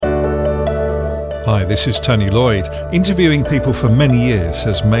Hi, this is Tony Lloyd. Interviewing people for many years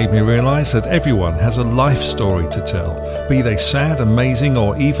has made me realise that everyone has a life story to tell, be they sad, amazing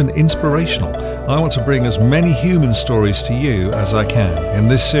or even inspirational. I want to bring as many human stories to you as I can in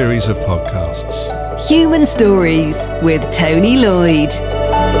this series of podcasts. Human Stories with Tony Lloyd.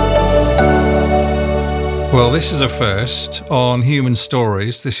 Well, this is a first on Human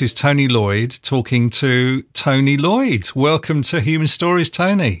Stories. This is Tony Lloyd talking to Tony Lloyd. Welcome to Human Stories,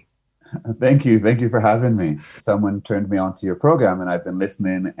 Tony. Thank you. Thank you for having me. Someone turned me onto your program and I've been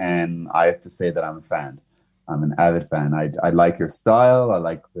listening, and I have to say that I'm a fan. I'm an avid fan. I like your style. I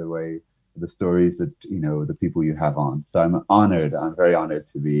like the way, the stories that, the people you have on. So I'm honored. I'm very honored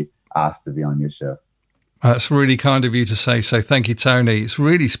to be asked to be on your show. That's really kind of you to say so. Thank you, Tony. It's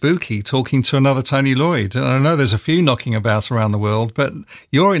really spooky talking to another Tony Lloyd. And I know there's a few knocking about around the world, but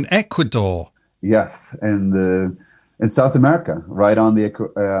you're in Ecuador. Yes, in South America, right on the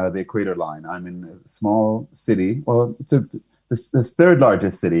equator line. I'm in a small city. Well, it's the third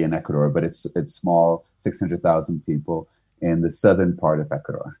largest city in Ecuador, but it's small, 600,000 people in the southern part of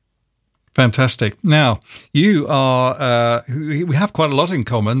Ecuador. Fantastic. Now, you are, we have quite a lot in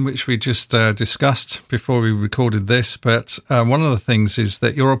common, which we just discussed before we recorded this, but one of the things is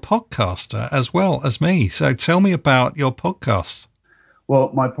that you're a podcaster as well as me. So tell me about your podcast.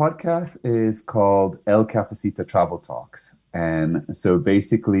 Well, my podcast is called El Cafecito Travel Talks. And so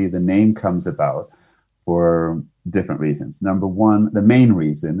basically the name comes about for different reasons. Number one, the main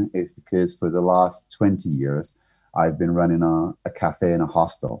reason is because for the last 20 years, I've been running a cafe and a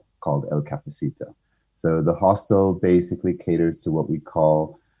hostel called El Cafecito. So the hostel basically caters to what we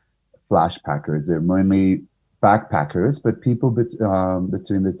call flash packers. They're mainly backpackers, but people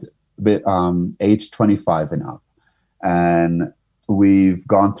between age 25 and up. And we've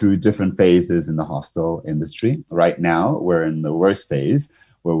gone through different phases in the hostel industry. Right now, we're in the worst phase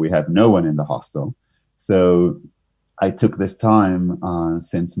where we have no one in the hostel. So I took this time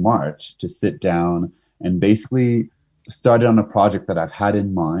since March to sit down and basically started on a project that I've had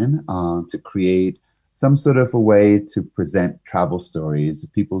in mind to create some sort of a way to present travel stories,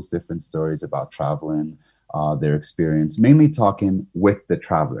 people's different stories about traveling, their experience, mainly talking with the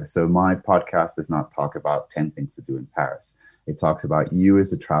traveler. So my podcast does not talk about 10 things to do in Paris. It talks about you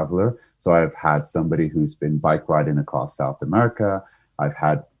as a traveler. So I've had somebody who's been bike riding across South America. I've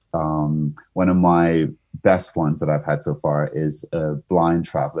had one of my best ones that I've had so far is a blind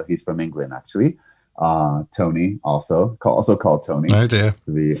traveler. He's from England, actually. Tony, also called Tony. Oh dear.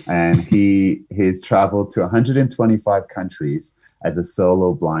 And he's traveled to 125 countries as a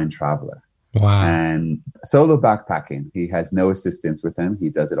solo blind traveler. Wow. And solo backpacking. He has no assistance with him. He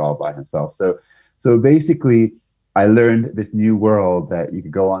does it all by himself. So basically, I learned this new world that you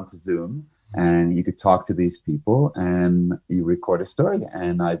could go onto Zoom and you could talk to these people and you record a story.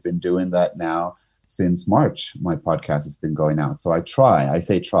 And I've been doing that now since March. My podcast has been going out. So I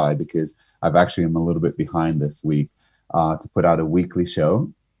say try because I've actually am a little bit behind this week to put out a weekly show.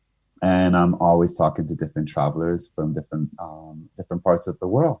 And I'm always talking to different travelers from different parts of the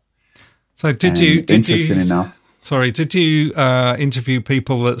world. So did you interview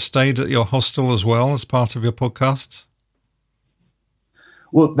people that stayed at your hostel as well as part of your podcast?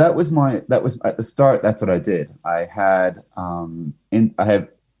 Well, that was at the start. That's what I did. I had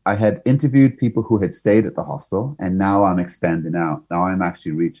interviewed people who had stayed at the hostel, and now I'm expanding out. Now I'm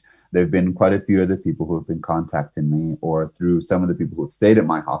actually there have been quite a few other people who have been contacting me, or through some of the people who have stayed at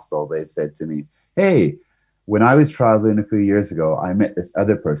my hostel, they've said to me, hey, when I was traveling a few years ago, I met this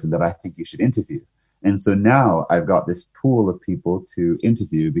other person that I think you should interview. And so now I've got this pool of people to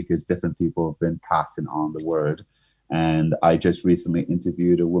interview because different people have been passing on the word. And I just recently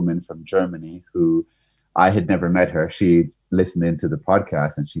interviewed a woman from Germany who I had never met her. She listened into the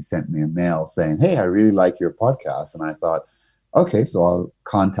podcast and she sent me a mail saying, hey, I really like your podcast. And I thought, okay, so I'll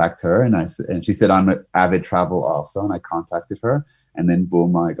contact her. And she said, I'm an avid travel also. And I contacted her. And then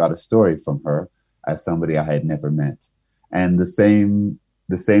boom, I got a story from her as somebody I had never met. And the same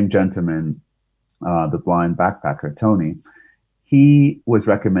gentleman, the blind backpacker, Tony, he was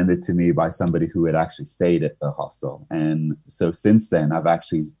recommended to me by somebody who had actually stayed at the hostel. And so since then, I've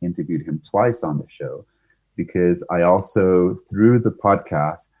actually interviewed him twice on the show because I also, through the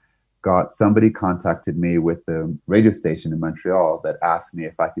podcast, got somebody contacted me with the radio station in Montreal that asked me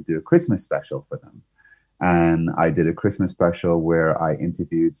if I could do a Christmas special for them. And I did a Christmas special where I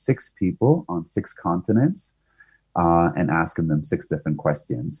interviewed 6 people on 6 continents and asking them 6 different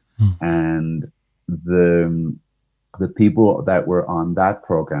questions. And the people that were on that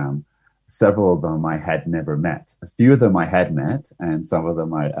program, several of them I had never met. A few of them I had met, and some of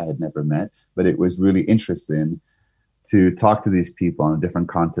them I had never met. But it was really interesting to talk to these people on different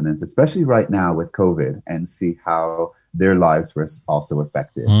continents, especially right now with COVID, and see how their lives were also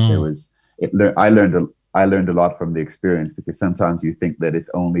affected. I learned a lot from the experience, because sometimes you think that it's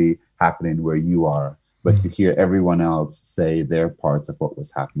only happening where you are, but to hear everyone else say their parts of what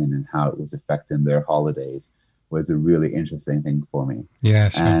was happening and how it was affecting their holidays was a really interesting thing for me. Yeah,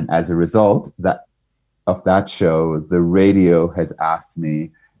 sure. And as a result of that show, the radio has asked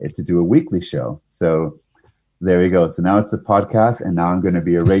me to do a weekly show. So there we go. So now it's a podcast, and now I'm going to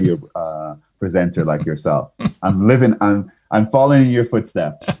be a radio presenter like yourself. I'm following in your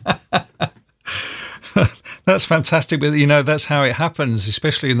footsteps. That's fantastic. But, that's how it happens,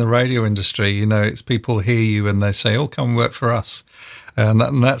 especially in the radio industry. It's people hear you and they say, oh, come work for us. And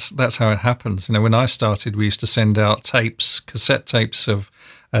that's how it happens. When I started, we used to send out cassette tapes of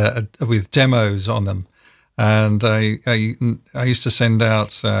with demos on them. And I used to send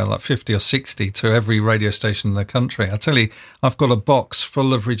out like 50 or 60 to every radio station in the country. I tell you, I've got a box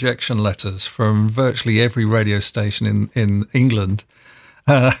full of rejection letters from virtually every radio station in England.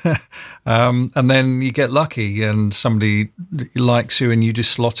 And then you get lucky and somebody likes you, and you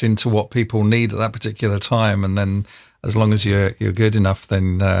just slot into what people need at that particular time. And then as long as you're good enough,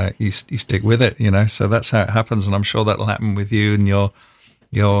 then you stick with it, So that's how it happens. And I'm sure that'll happen with you and your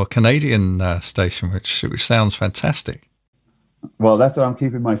Canadian station, which sounds fantastic. Well, that's why I'm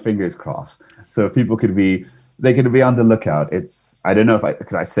keeping my fingers crossed. So people could be on the lookout. I don't know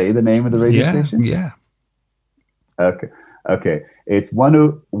could I say the name of the radio station? Yeah. Okay. It's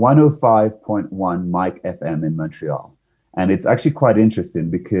 105.1 Mike FM in Montreal. And it's actually quite interesting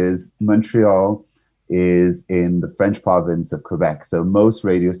because Montreal is in the French province of Quebec. So most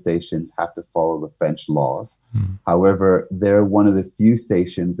radio stations have to follow the French laws. However, they're one of the few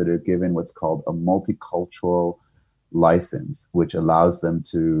stations that are given what's called a multicultural license, which allows them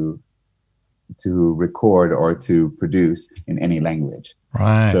to record or to produce in any language.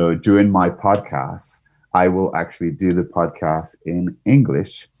 Right. So during my podcast, I will actually do the podcast in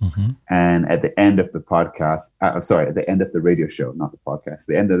English. And at the end of the podcast, at the end of the radio show, not the podcast,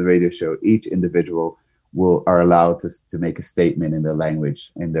 the end of the radio show, each individual are allowed to make a statement in their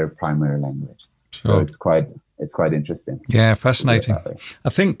language, in their primary language. Sure. So it's quite interesting. Yeah, fascinating. I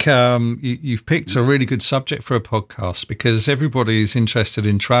think you've picked a really good subject for a podcast, because everybody is interested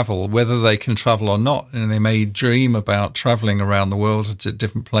in travel, whether they can travel or not. And they may dream about traveling around the world to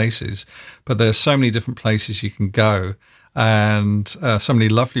different places, but there's so many different places you can go, and so many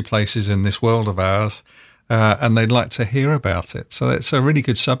lovely places in this world of ours, and they'd like to hear about it. So it's a really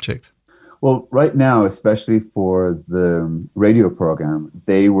good subject. Well, right now, especially for the radio program,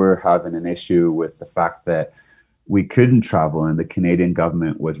 they were having an issue with the fact that we couldn't travel, and the Canadian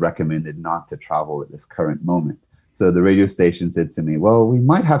government was recommended not to travel at this current moment. So the radio station said to me, well, we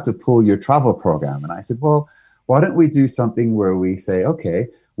might have to pull your travel program. And I said, well, why don't we do something where we say, okay,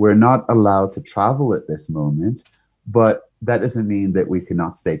 we're not allowed to travel at this moment, but that doesn't mean that we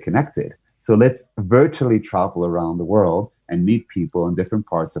cannot stay connected. So let's virtually travel around the world and meet people in different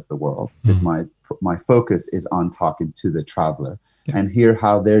parts of the world, because my focus is on talking to the traveler and hear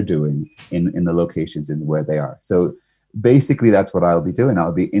how they're doing in the locations and where they are. So basically, that's what I'll be doing.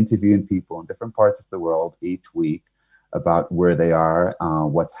 I'll be interviewing people in different parts of the world each week about where they are,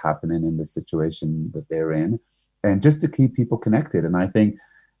 what's happening in the situation that they're in, and just to keep people connected. And I think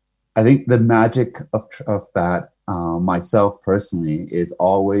the magic of that, myself personally, is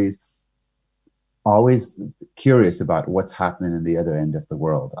always curious about what's happening in the other end of the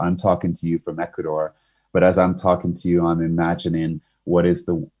world. I'm talking to you from Ecuador, but as I'm talking to you, I'm imagining what is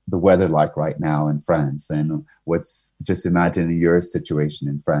the weather like right now in France, and just imagining your situation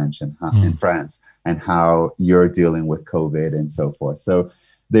in France and how you're dealing with COVID and so forth. So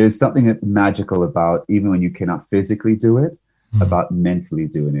there's something magical about, even when you cannot physically do it, about mentally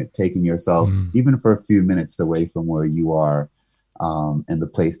doing it, taking yourself even for a few minutes away from where you are and the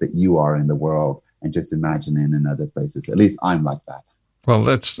place that you are in the world, and just imagining in other places. At least I'm like that. Well,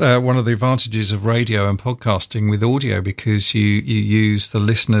 that's one of the advantages of radio and podcasting with audio, because you use the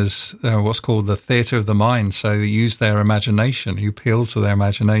listeners, what's called the theatre of the mind. So they use their imagination, you appeal to their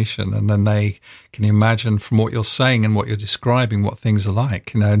imagination, and then they can imagine from what you're saying and what you're describing what things are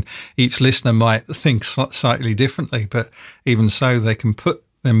like. And each listener might think slightly differently, but even so, they can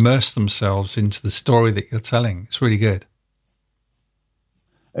immerse themselves into the story that you're telling. It's really good.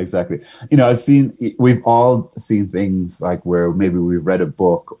 Exactly. We've all seen things like where maybe we've read a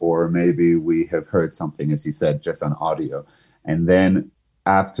book, or maybe we have heard something, as you said, just on audio. And then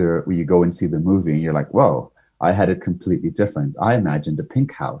after you go and see the movie and you're like, whoa, I had it completely different. I imagined a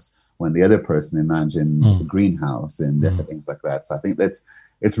pink house when the other person imagined a greenhouse and different things like that. So I think it's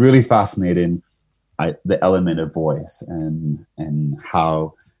really fascinating. the element of voice and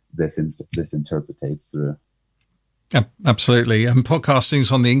how this interpretates through. Yeah, absolutely. And podcasting is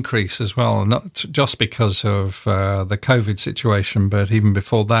on the increase as well, not just because of the COVID situation, but even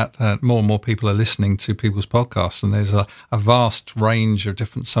before that, more and more people are listening to people's podcasts, and there's a vast range of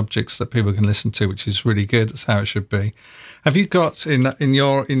different subjects that people can listen to, which is really good. That's how it should be. Have you got in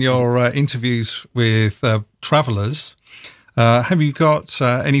your interviews with travellers? Have you got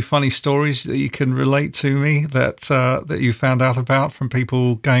any funny stories that you can relate to me that you found out about from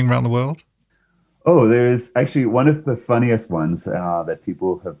people going around the world? Oh, there's actually one of the funniest ones that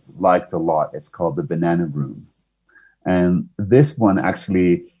people have liked a lot. It's called The Banana Room. And this one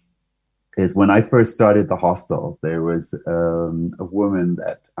actually is when I first started the hostel. There was a woman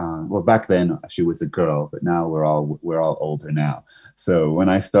that, well, back then she was a girl, but now we're all older now. So when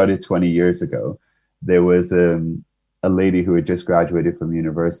I started 20 years ago, there was a lady who had just graduated from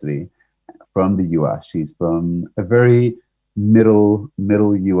university from the US. She's from a very middle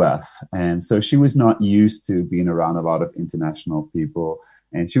US. And so she was not used to being around a lot of international people.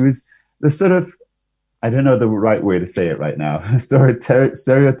 And she was the sort of, I don't know the right way to say it right now,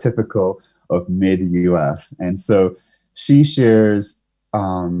 stereotypical of mid-US. And so she shares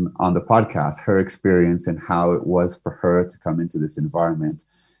on the podcast her experience and how it was for her to come into this environment.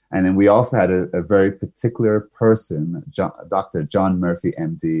 And then we also had a very particular person, Dr. John Murphy,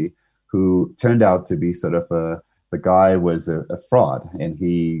 MD, who turned out to be sort of the guy was a fraud, and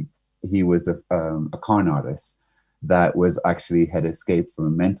he was a con artist that had escaped from a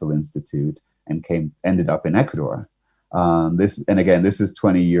mental institute and ended up in Ecuador. This was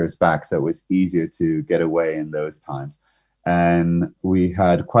 20 years back, so it was easier to get away in those times. And we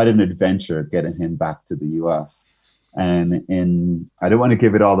had quite an adventure getting him back to the US. And I don't want to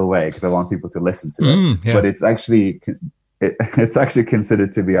give it all away because I want people to listen to it, but it's actually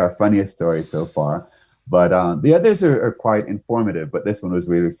considered to be our funniest story so far. But the others are quite informative, but this one was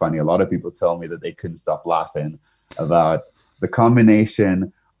really funny. A lot of people tell me that they couldn't stop laughing about the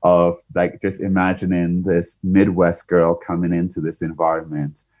combination of like just imagining this Midwest girl coming into this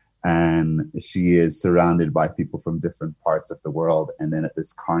environment, and she is surrounded by people from different parts of the world, and then at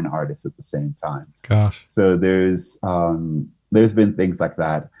this con artist at the same time. Gosh. So there's been things like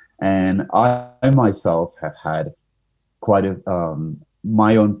that. And I myself have had quite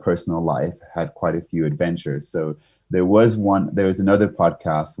my own personal life had quite a few adventures. So there was another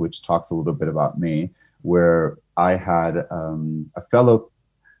podcast which talks a little bit about me, where I had a fellow,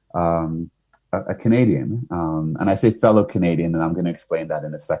 a Canadian, and I say fellow Canadian, and I'm going to explain that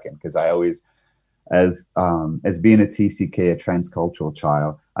in a second, because I always, as being a TCK, a transcultural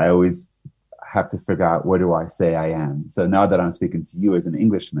child, I always have to figure out, what do I say I am? So now that I'm speaking to you as an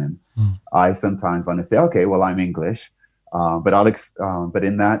Englishman, I sometimes want to say, okay, well, I'm English. But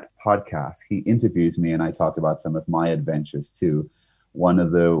in that podcast, he interviews me, and I talk about some of my adventures too. One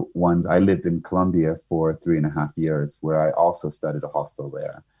of the ones, I lived in Colombia for 3.5 years, where I also started a hostel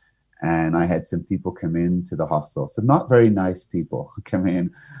there. And I had some people come into the hostel, some not very nice people come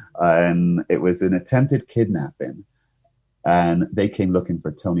in, and it was an attempted kidnapping. And they came looking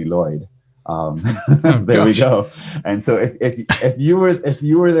for Tony Lloyd. There we go. And so if you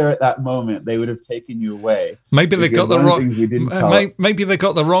were there at that moment, they would have taken you away. Maybe they got the wrong. Maybe they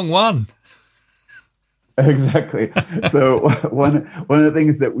got the wrong one. Exactly. So one of the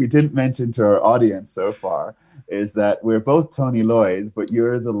things that we didn't mention to our audience so far is that we're both Tony Lloyd, but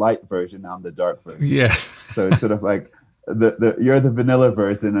you're the light version, I'm the dark version. Yeah. So it's sort of like you're the vanilla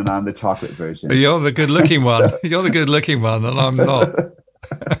version and I'm the chocolate version. You're the good looking one. You're the good looking one, and I'm not.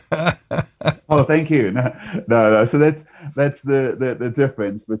 Oh, thank you. No. So that's the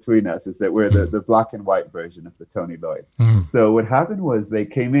difference between us, is that we're the black and white version of the Tony Lloyds. So what happened was they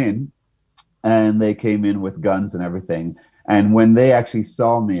came in with guns and everything. And when they actually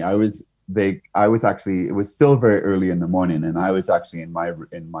saw me, it was still very early in the morning, and I was actually in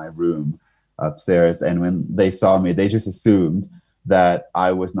my room upstairs. And when they saw me, they just assumed that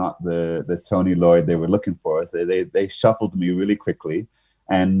I was not the Tony Lloyd they were looking for. They shuffled me really quickly.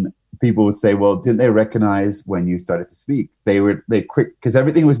 And people would say, well, didn't they recognize when you started to speak? They quick, because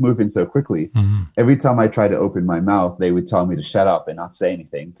everything was moving so quickly. Mm-hmm. Every time I tried to open my mouth, they would tell me to shut up and not say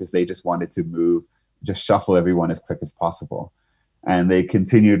anything, because they just wanted to move, just shuffle everyone as quick as possible. And they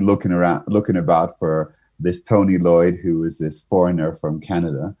continued looking about for this Tony Lloyd, who was this foreigner from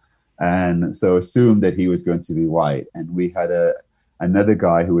Canada. And so assumed that he was going to be white. And we had another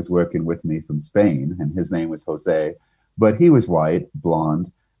guy who was working with me from Spain, and his name was Jose. But he was white,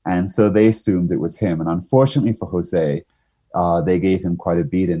 blonde, and so they assumed it was him. And unfortunately for Jose, they gave him quite a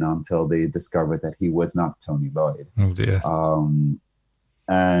beating until they discovered that he was not Tony Lloyd. Oh dear.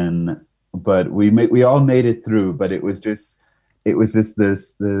 And but we all made it through. But it was just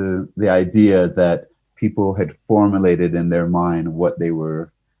the idea that people had formulated in their mind what they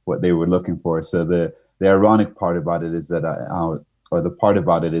were looking for. So the ironic part about it is that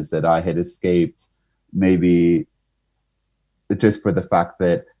I had escaped, maybe just for the fact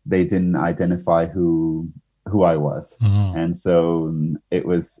that they didn't identify who I was. Mm-hmm. And so it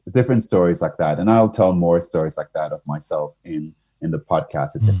was different stories like that. And I'll tell more stories like that of myself in the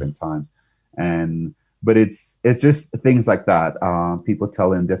podcast at different times. But it's just things like that. People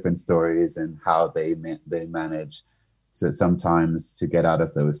telling different stories and how they manage to sometimes to get out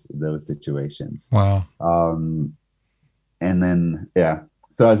of those situations. Wow. And then, yeah.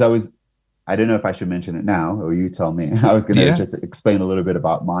 So I don't know if I should mention it now or you tell me. I was going to just explain a little bit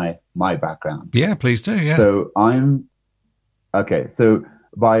about my background. Yeah, please do. Yeah. So So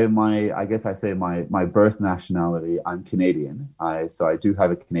by my birth nationality, I'm Canadian. So I do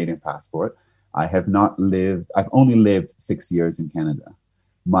have a Canadian passport. I've only lived 6 years in Canada.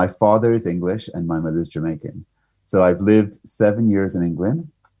 My father is English and my mother is Jamaican. So I've lived 7 years in England.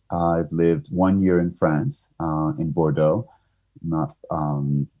 I've lived 1 year in France, in Bordeaux.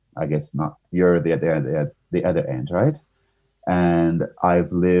 You're the other end, right? And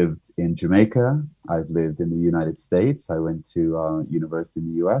I've lived in Jamaica. I've lived in the United States. I went to university in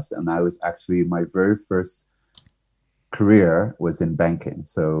the US, and I was actually, my very first career was in banking.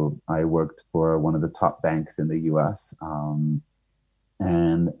 So I worked for one of the top banks in the US.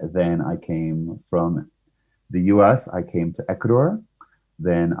 And then I came from the US, I came to Ecuador.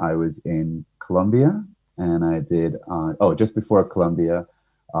 Then I was in Colombia, and I did, just before Colombia,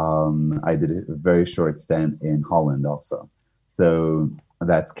 I did a very short stint in Holland also. So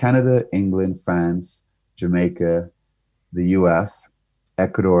that's Canada, England, France, Jamaica, the US,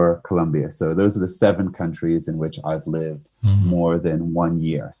 Ecuador, Colombia. So those are the 7 countries in which I've lived more than 1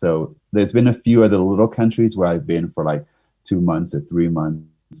 year. So there's been a few other little countries where I've been for like 2 months or 3 months.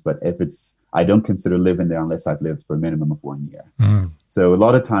 But I don't consider living there unless I've lived for a minimum of 1 year. Mm. So a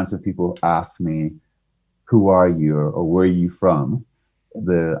lot of times when people ask me, who are you or where are you from?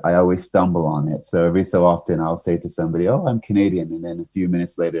 I always stumble on it. So every so often I'll say to somebody, oh, I'm Canadian. And then a few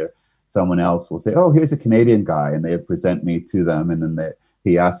minutes later, someone else will say, oh, here's a Canadian guy. And they present me to them. And then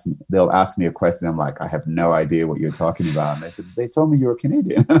they'll ask me a question. I'm like, I have no idea what you're talking about. And they said, they told me you were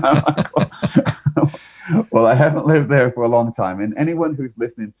Canadian. And I'm like, well, I haven't lived there for a long time. And anyone who's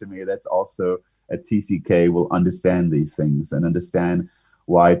listening to me that's also a TCK will understand these things and understand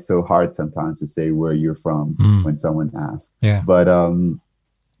why it's so hard sometimes to say where you're from when someone asks. Yeah. But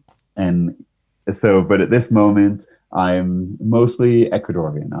but at this moment, I'm mostly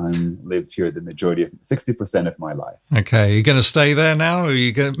Ecuadorian. I'm lived here the majority of 60% of my life. Okay, you're going to stay there now, or are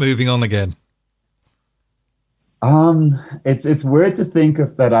you moving on again? It's weird to think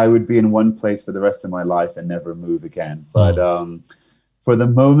of that I would be in one place for the rest of my life and never move again. But for the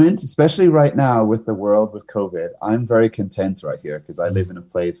moment, especially right now with the world with COVID, I'm very content right here because I live in a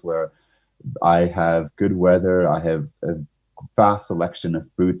place where I have good weather. I have a vast selection of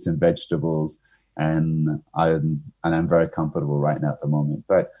fruits and vegetables, and I'm very comfortable right now at the moment.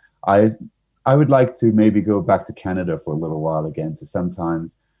 But I would like to maybe go back to Canada for a little while again to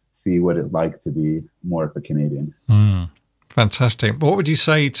sometimes see what it's like to be more of a Canadian. Fantastic. What would you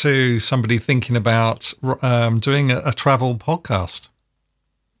say to somebody thinking about doing a travel podcast?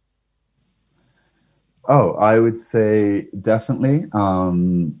 Oh, I would say definitely.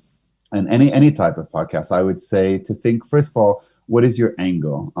 And any type of podcast, I would say to think, first of all, what is your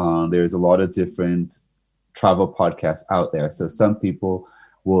angle? There's a lot of different travel podcasts out there. So some people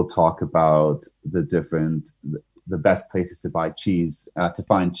will talk about the best places to buy cheese, to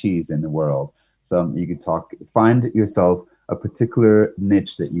find cheese in the world. So you could find yourself a particular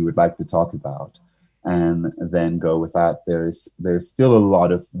niche that you would like to talk about and then go with that. There's still a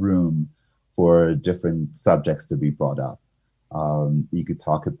lot of room for different subjects to be brought up. You could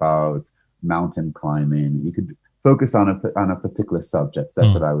talk about mountain climbing. You could focus on a particular subject.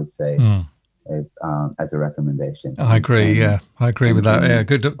 That's what I would say as a recommendation. I agree. Yeah, I agree with that. Yeah,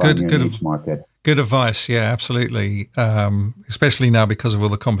 good market. Good advice. Yeah, absolutely. Especially now because of all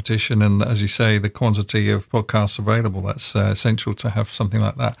the competition and, as you say, the quantity of podcasts available. That's essential to have something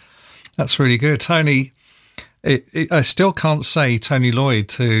like that. That's really good, Tony. I still can't say Tony Lloyd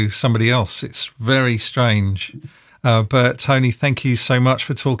to somebody else. It's very strange. But Tony, thank you so much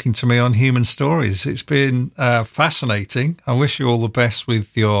for talking to me on Human Stories. It's been fascinating. I wish you all the best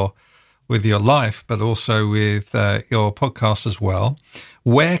with your life, but also with your podcast as well.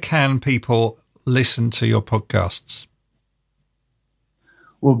 Where can people listen to your podcasts?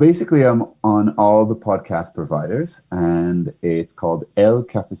 Well, basically, I'm on all the podcast providers, and it's called El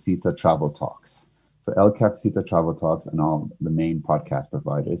Cafecito Travel Talks. So El Cafecito Travel Talks and all the main podcast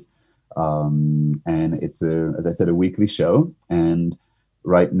providers. And it's, as I said, a weekly show. And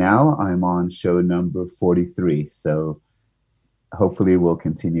right now I'm on show number 43. So hopefully we'll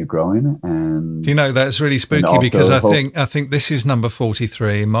continue growing. And do you know, that's really spooky because I think this is number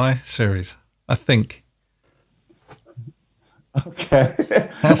 43 in my series. I think. Okay.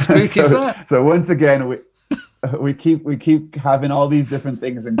 How spooky is that? So once again, we keep having all these different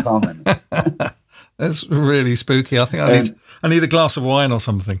things in common. That's really spooky. I think I need a glass of wine or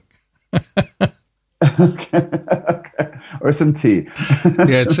something. Okay. Or some tea.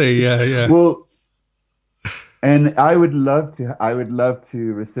 Yeah, tea. Yeah. Well, and I would love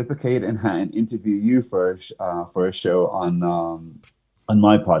to reciprocate and interview you for a show on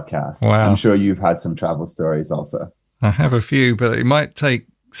my podcast. Wow. I'm sure you've had some travel stories also. I have a few, but it might take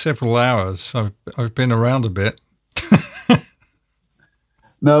several hours. I've been around a bit.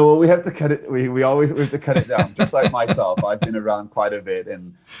 No, well, we have to cut it. We have to cut it down. Just like myself, I've been around quite a bit,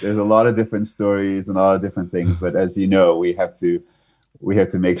 and there's a lot of different stories and a lot of different things. But as you know, we have to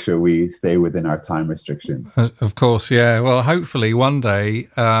make sure we stay within our time restrictions. Of course, yeah. Well, hopefully one day,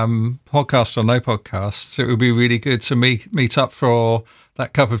 podcast or no podcasts, it would be really good to meet up for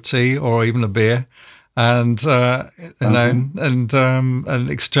that cup of tea or even a beer. And and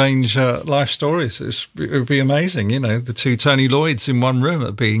exchange life stories. It would be amazing, the two Tony Lloyds in one room.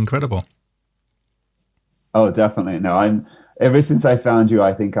 It'd be incredible. Oh, definitely. No, ever since I found you,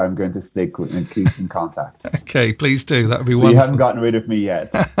 I think I'm going to stick and keep in contact. Okay, please do. That would be so wonderful. You haven't gotten rid of me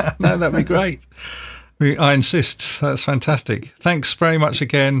yet. No, that'd be great. I insist. That's fantastic. Thanks very much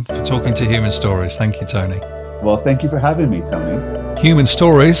again for talking to Human Stories. Thank you, Tony. Well, thank you for having me, Tony. Human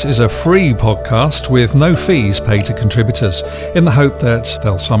Stories is a free podcast with no fees paid to contributors in the hope that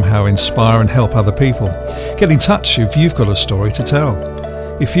they'll somehow inspire and help other people. Get in touch if you've got a story to tell.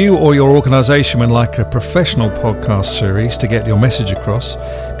 If you or your organisation would like a professional podcast series to get your message across,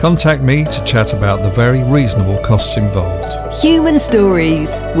 contact me to chat about the very reasonable costs involved. Human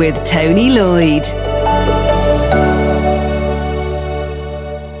Stories with Tony Lloyd.